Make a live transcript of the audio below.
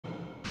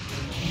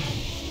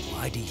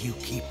Why do you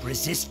keep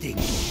resisting?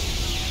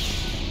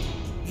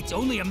 It's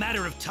only a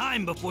matter of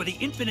time before the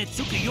infinite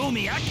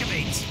Tsukuyomi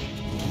activates.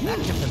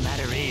 Fact of the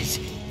matter is,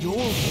 your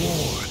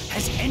war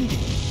has ended.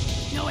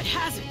 No, it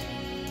hasn't.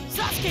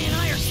 Sasuke and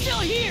I are still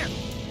here!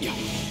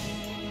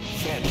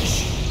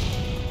 Vanish.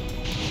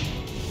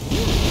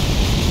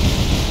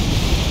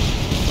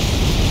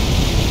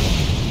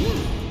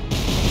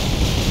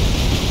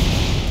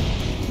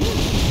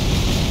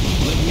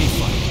 Let me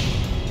fight.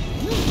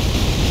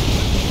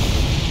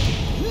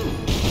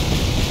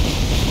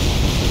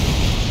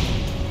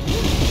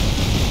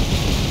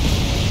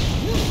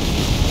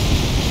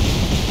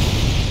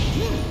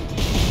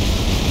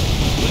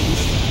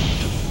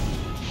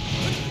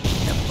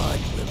 The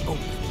bud will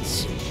open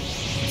soon.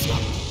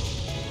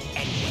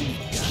 And when it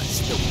does,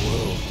 the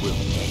world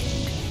will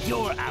end.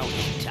 You're out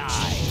of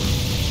time.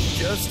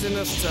 Just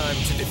enough time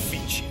to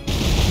defeat you.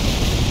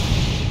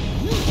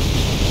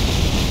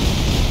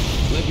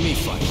 Let me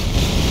fight.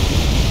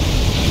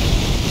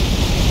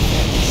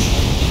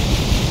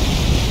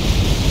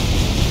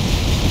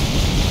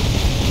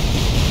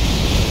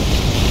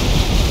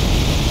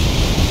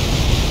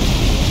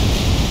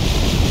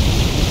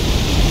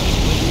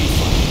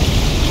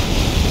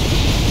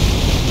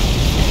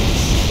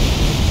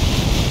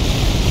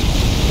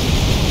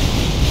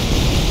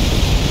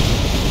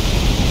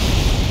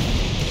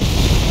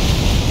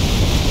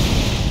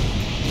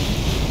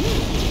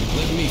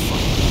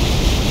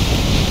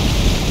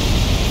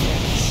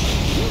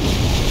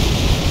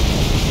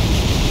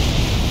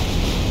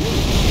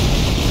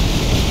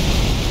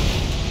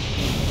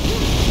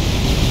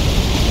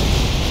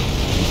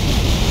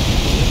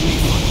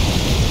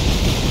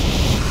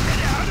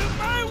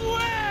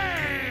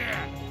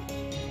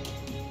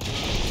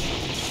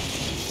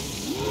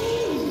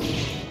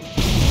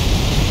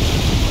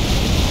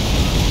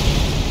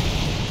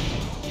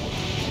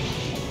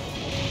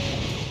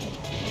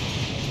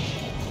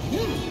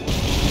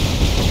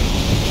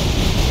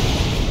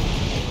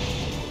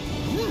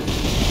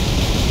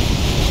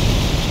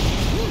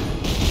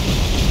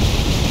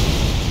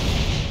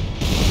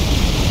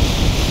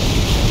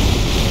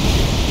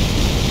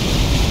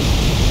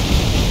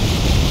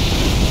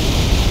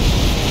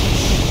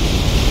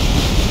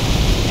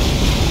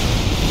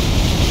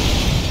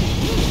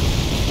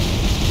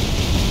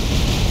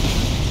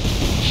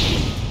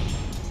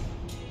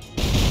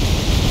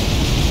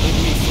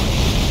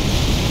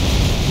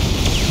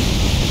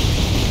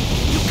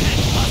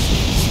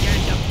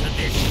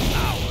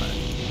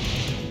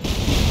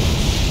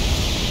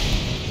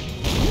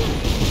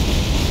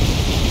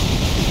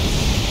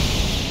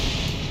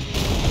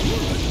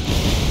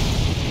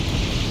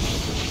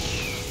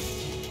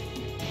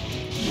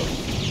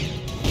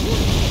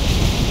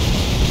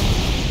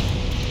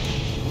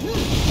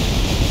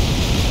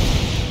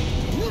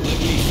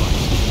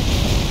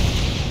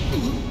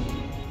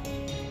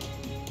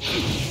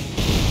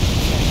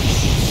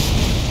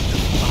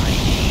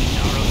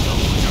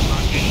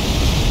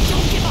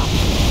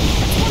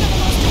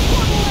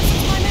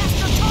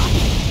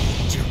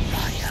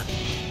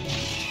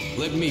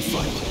 Let me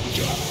fight.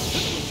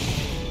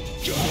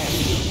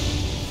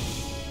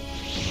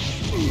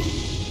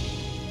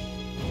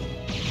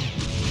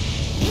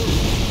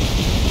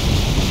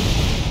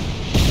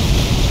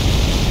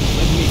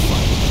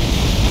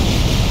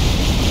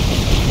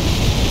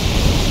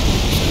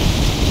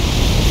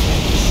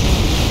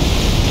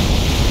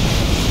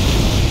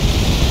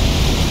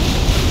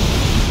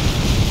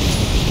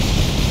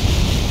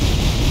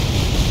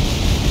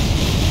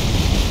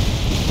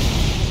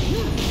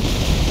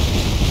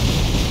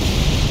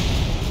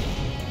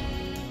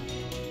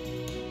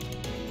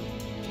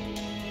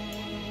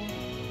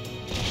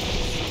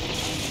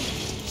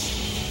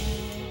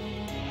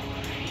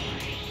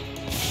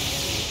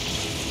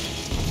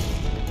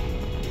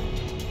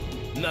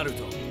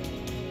 Naruto,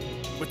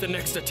 with the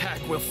next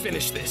attack, we'll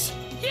finish this.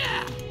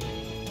 Yeah!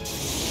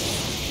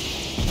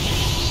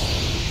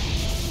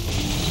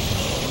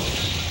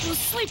 We'll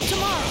sleep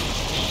tomorrow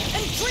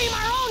and dream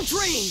our own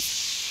dreams!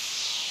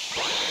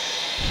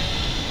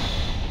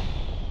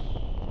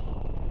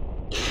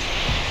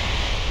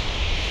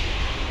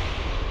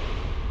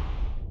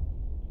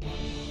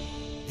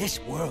 This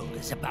world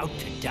is about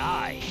to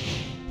die.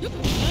 Can you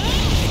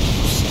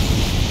still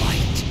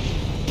fight?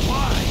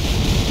 Why?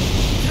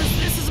 Because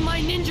this is my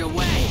ninja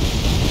way!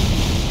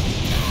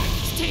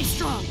 Stay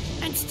strong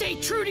and stay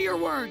true to your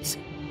words!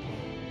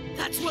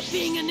 That's what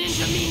being a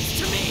ninja means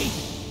to me!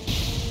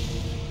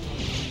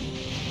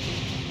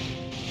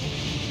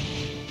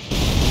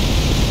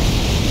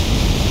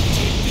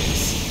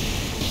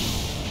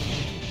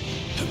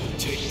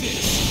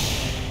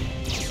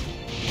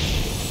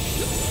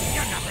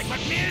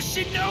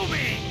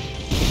 Shinobi!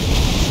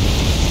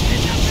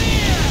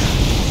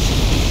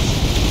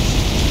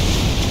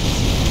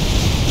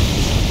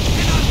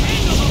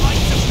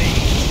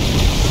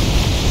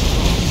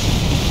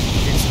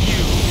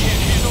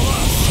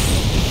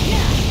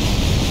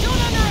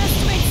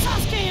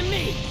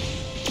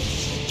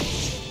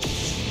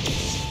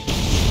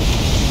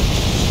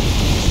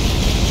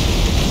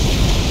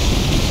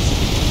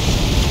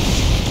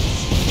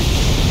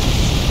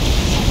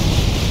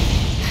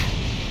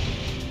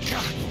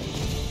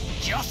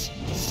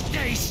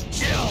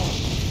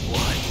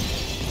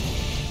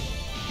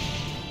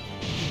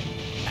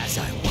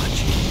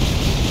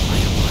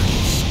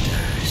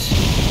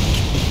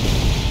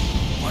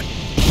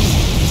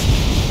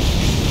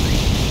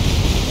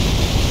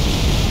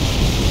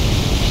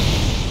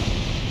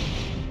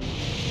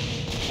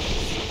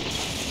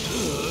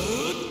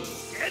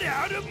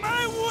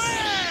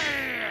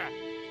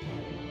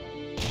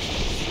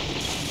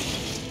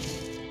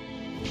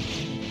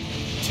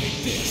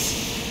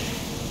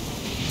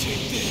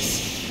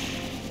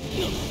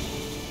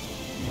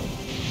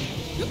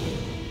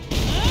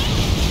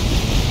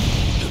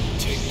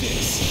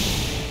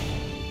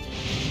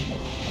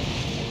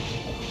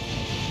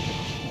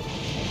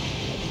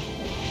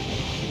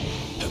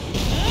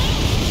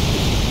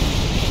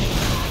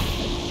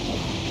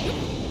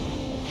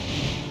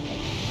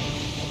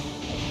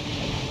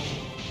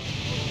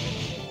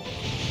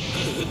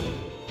 You're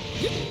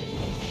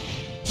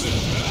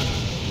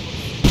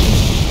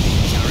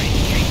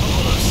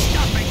incapable of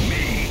stopping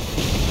me!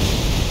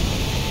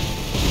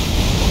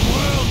 The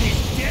world is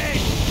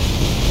dead!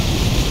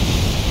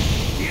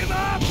 Give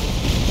up!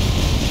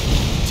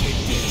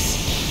 Take this.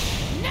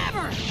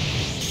 Never!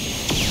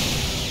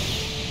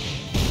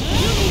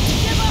 You need to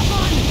give up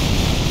on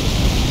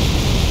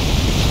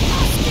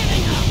us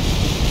giving up!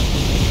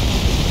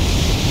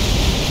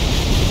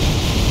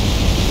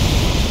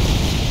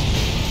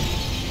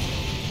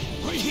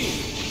 Right here.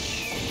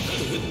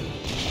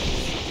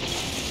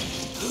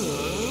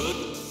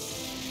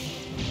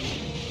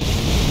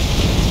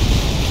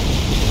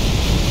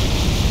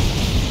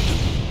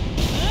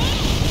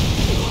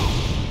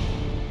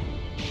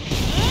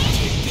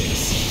 Take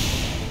this.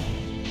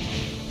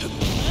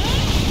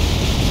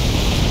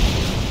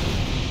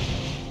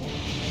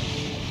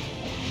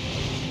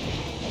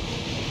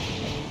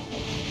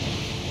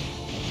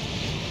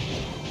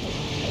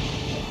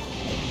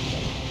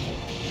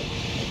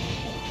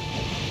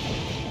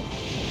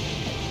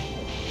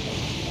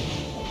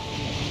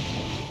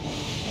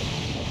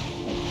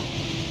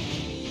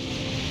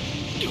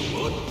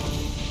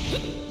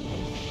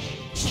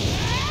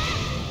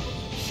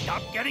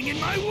 Stop getting in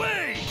my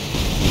way!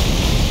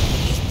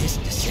 Is this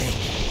to say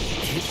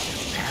it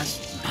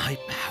surpassed my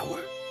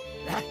power?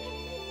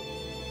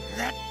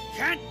 That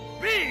can't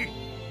be!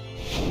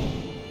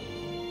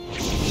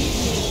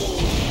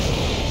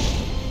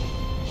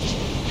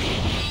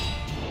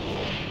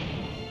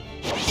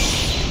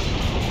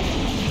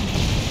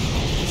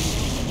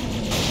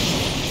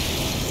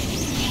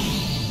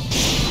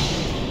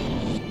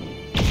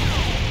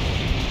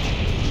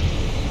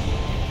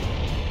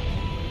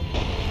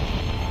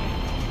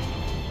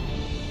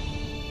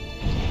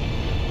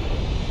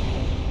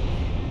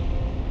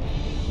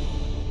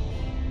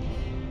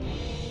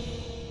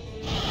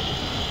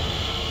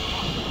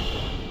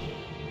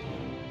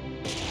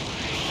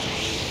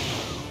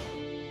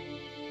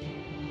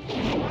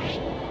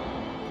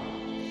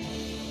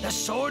 The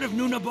Sword of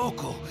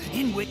Nunaboko,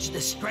 in which the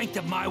strength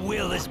of my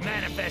will is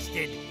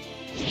manifested.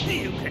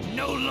 You can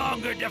no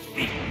longer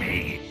defeat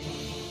me!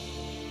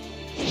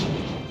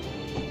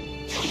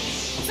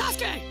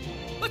 Sasuke!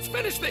 Let's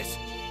finish this!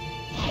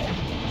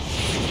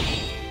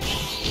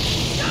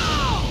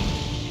 No!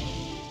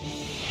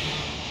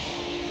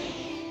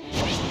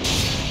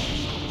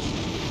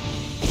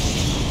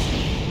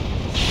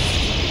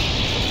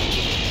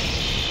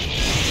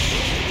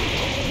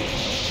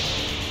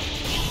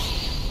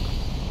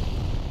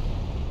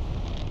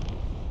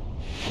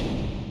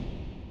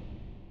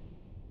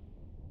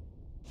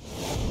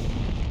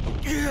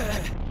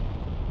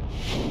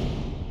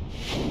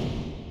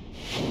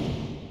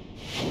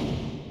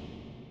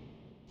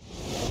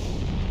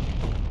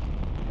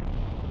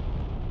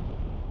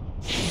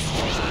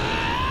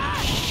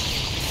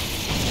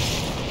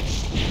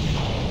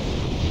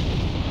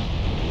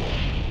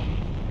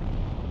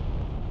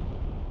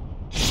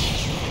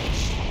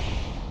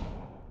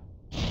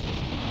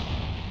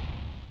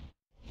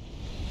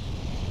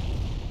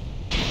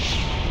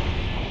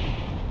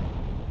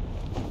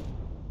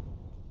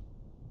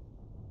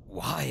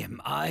 Why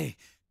am I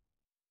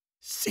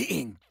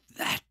seeing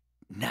that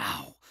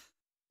now?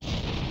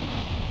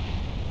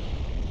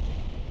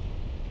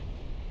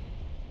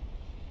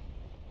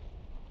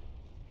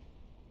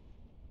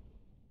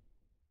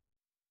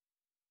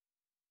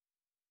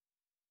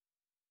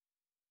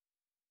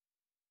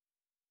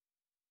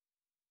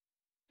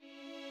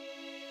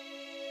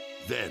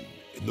 Then,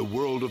 in the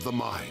world of the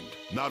mind,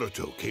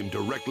 Naruto came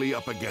directly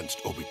up against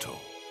Obito.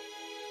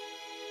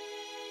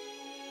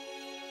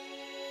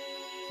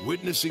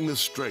 Witnessing the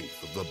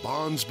strength of the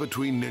bonds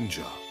between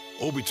ninja,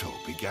 Obito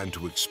began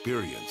to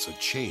experience a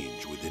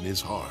change within his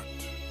heart.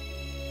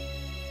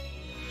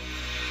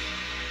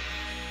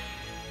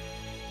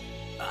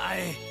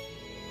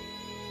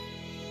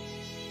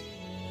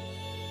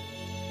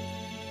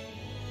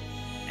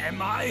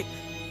 Am I?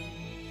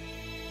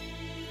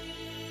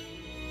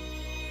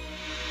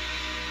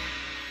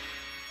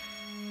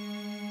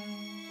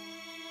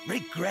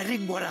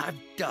 Regretting what I've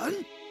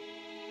done?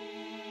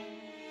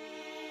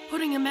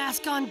 Putting a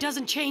mask on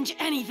doesn't change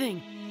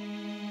anything.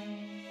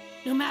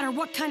 No matter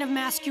what kind of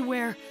mask you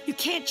wear, you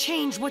can't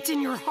change what's in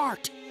your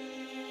heart.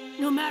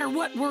 No matter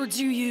what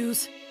words you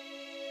use.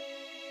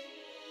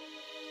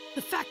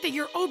 The fact that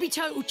you're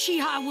Obito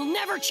Uchiha will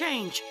never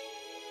change.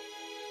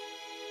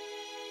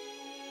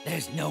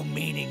 There's no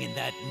meaning in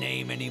that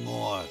name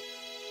anymore.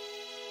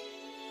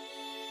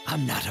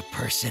 I'm not a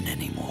person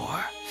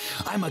anymore.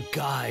 I'm a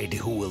guide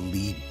who will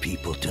lead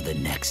people to the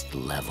next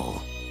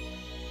level.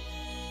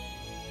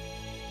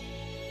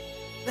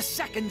 The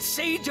second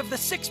Sage of the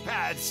Six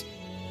Paths!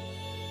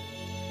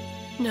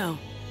 No.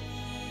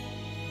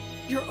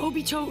 You're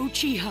Obito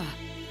Uchiha.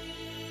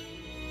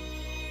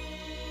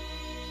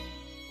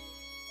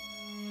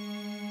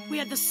 We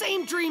had the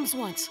same dreams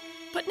once,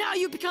 but now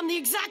you become the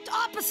exact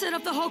opposite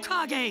of the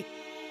Hokage!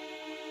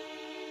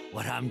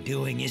 What I'm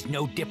doing is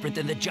no different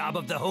than the job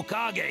of the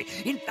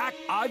Hokage. In fact,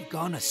 I've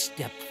gone a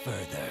step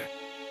further.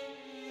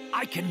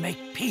 I can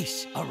make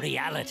peace a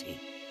reality.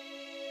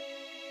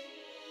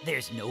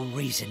 There's no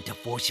reason to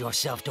force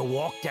yourself to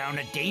walk down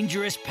a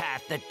dangerous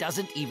path that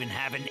doesn't even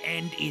have an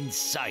end in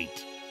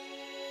sight.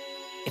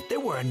 If there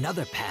were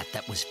another path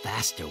that was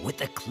faster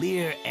with a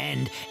clear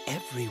end,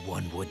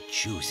 everyone would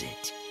choose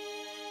it.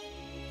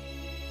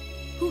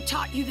 Who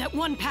taught you that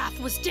one path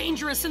was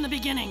dangerous in the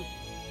beginning?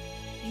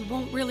 You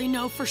won't really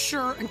know for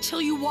sure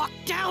until you walk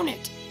down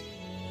it.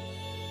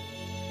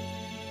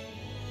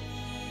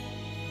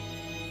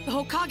 The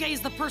Hokage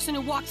is the person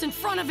who walks in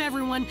front of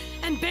everyone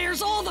and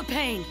bears all the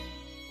pain.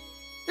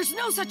 There's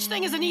no such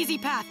thing as an easy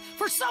path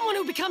for someone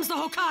who becomes the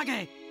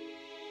Hokage.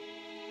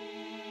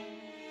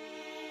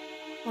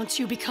 Once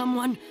you become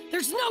one,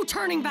 there's no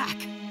turning back.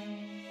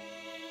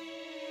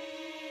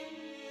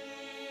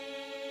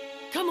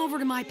 Come over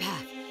to my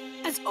path,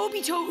 as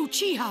Obito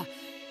Uchiha,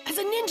 as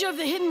a ninja of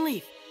the Hidden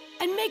Leaf,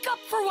 and make up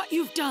for what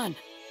you've done.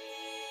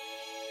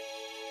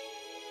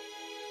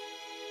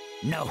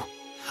 No,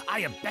 I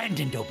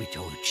abandoned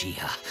Obito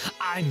Uchiha.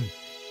 I'm...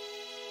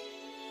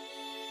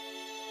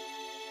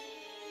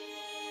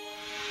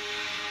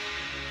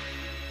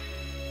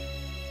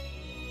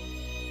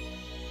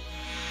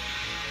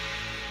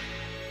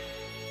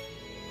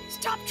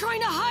 Stop trying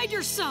to hide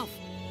yourself!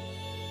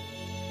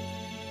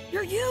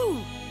 You're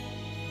you!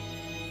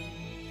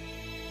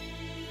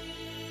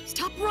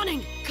 Stop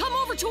running! Come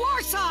over to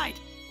our side!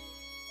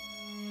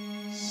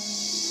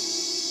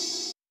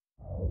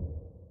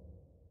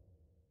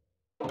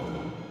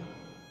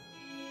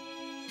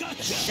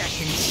 The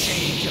second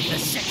sage of the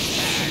sixth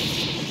path.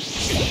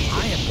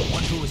 I am the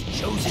one who was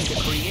chosen to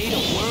create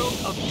a world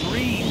of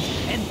dreams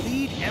and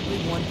lead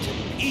everyone to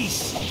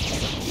peace.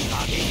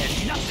 Hokage has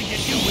nothing to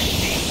do with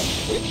me.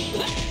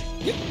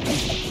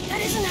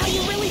 That isn't how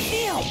you really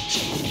feel.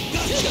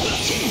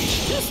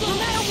 No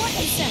matter what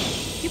you say,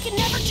 you can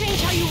never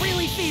change how you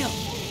really feel.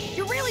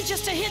 You're really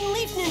just a Hidden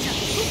Leaf ninja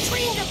who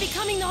dreamed of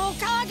becoming the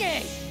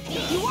Hokage.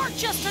 You aren't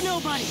just a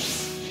nobody.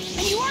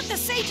 And you aren't the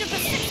sage of the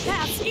six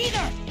paths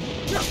either.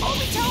 You're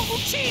Obito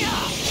Uchiha.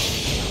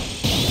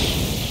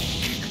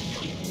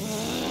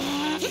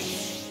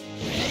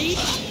 Ready?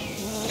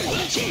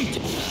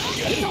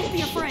 Don't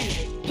be afraid.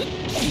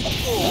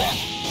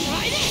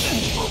 Right?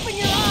 Open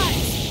your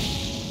eyes.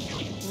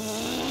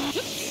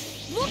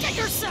 Look at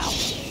yourself.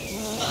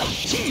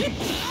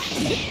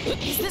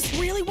 Is this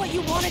really what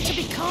you wanted to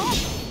become?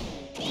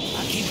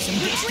 I'll keep some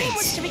Your distance. dream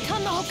was to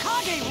become the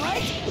Hokage,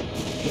 right?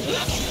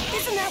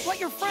 Isn't that what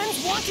your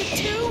friends wanted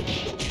too?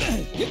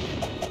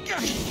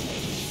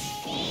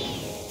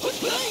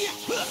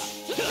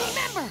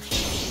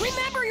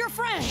 Remember your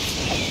friends.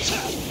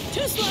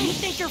 Too slow. You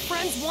think your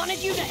friends wanted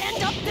you to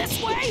end up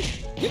this way?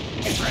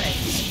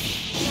 Friends.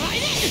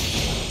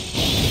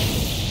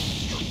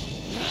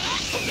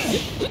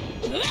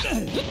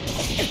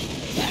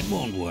 That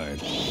won't work.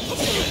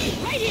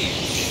 Right here.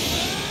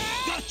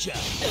 Gotcha.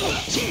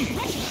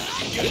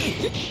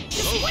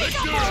 Just wake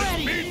up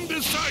already. Been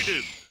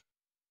decided.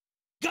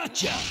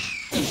 Gotcha.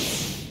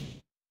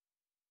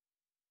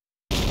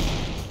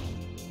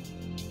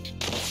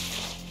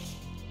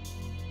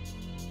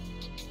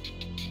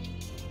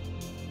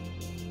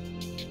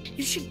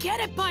 You should get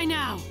it by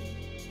now.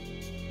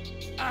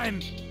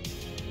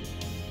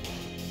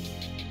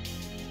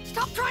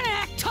 Stop trying to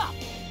act tough.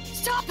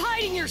 Stop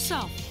hiding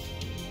yourself.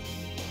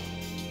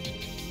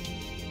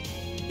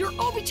 You're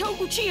Obito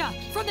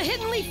Uchiha from the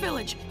Hidden Leaf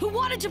Village who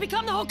wanted to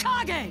become the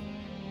Hokage.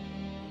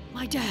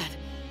 My dad,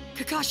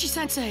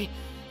 Kakashi-sensei,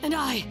 and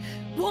I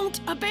won't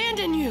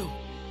abandon you.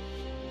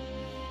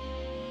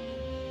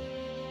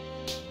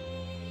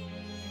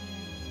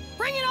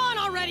 Bring it on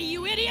already,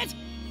 you idiot!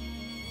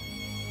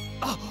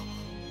 Oh.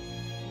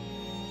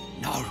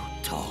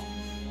 Naruto.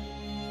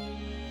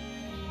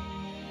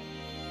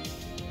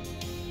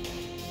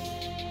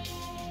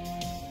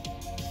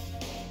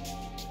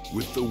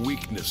 With the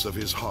weakness of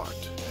his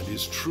heart and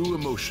his true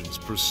emotions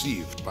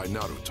perceived by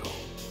Naruto,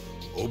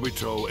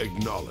 Obito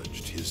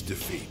acknowledged his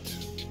defeat.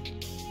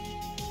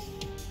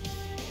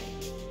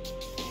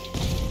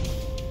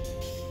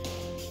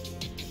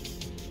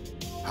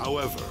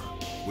 However,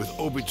 with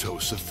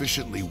Obito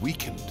sufficiently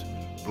weakened,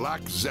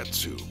 Black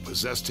Zetsu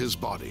possessed his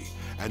body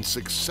and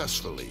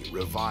successfully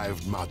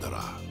revived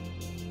Madara.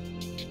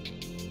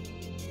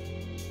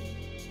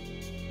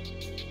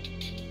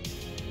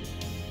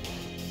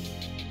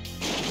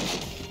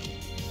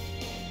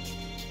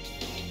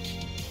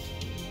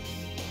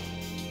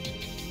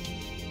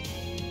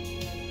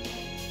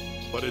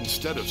 But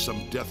instead of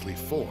some deathly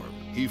form,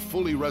 he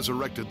fully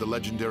resurrected the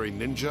legendary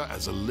ninja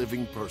as a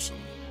living person.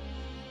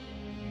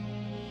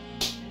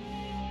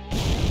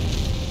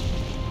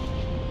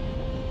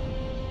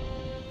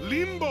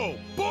 Limbo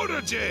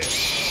Boruto!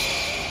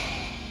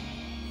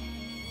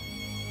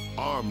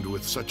 Armed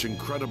with such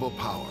incredible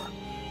power,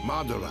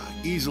 Madara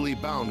easily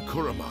bound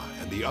Kurama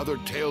and the other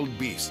tailed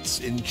beasts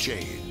in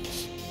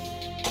chains.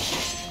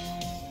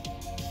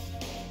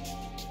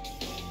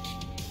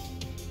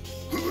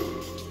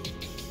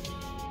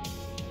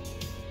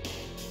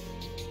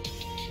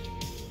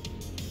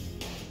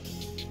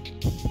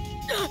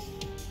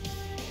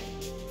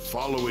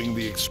 Following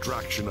the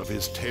extraction of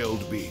his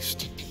tailed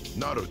beast,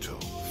 Naruto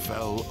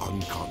fell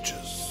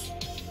unconscious.